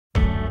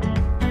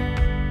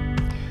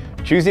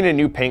Choosing a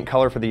new paint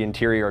color for the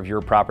interior of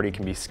your property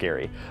can be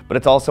scary, but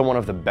it's also one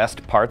of the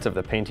best parts of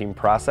the painting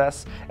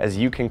process, as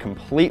you can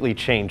completely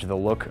change the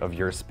look of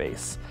your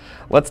space.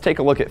 Let's take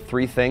a look at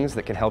 3 things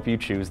that can help you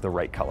choose the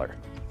right color.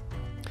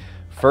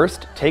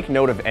 First, take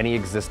note of any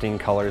existing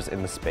colors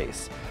in the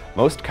space.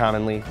 Most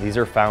commonly, these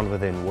are found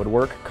within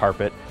woodwork,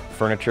 carpet,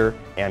 furniture,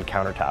 and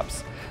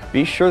countertops.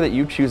 Be sure that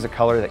you choose a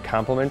color that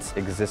complements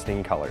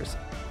existing colors.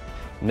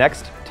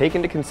 Next, take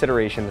into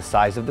consideration the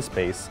size of the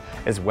space,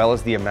 as well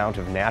as the amount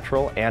of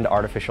natural and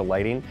artificial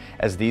lighting,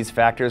 as these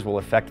factors will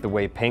affect the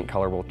way paint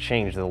color will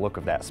change the look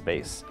of that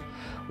space.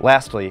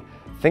 Lastly,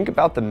 think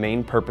about the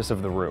main purpose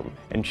of the room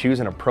and choose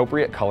an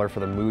appropriate color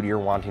for the mood you're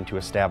wanting to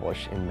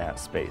establish in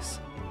that space.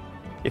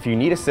 If you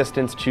need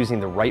assistance choosing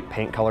the right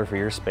paint color for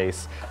your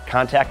space,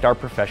 contact our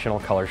professional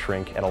color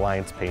shrink at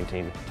Alliance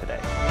Painting today.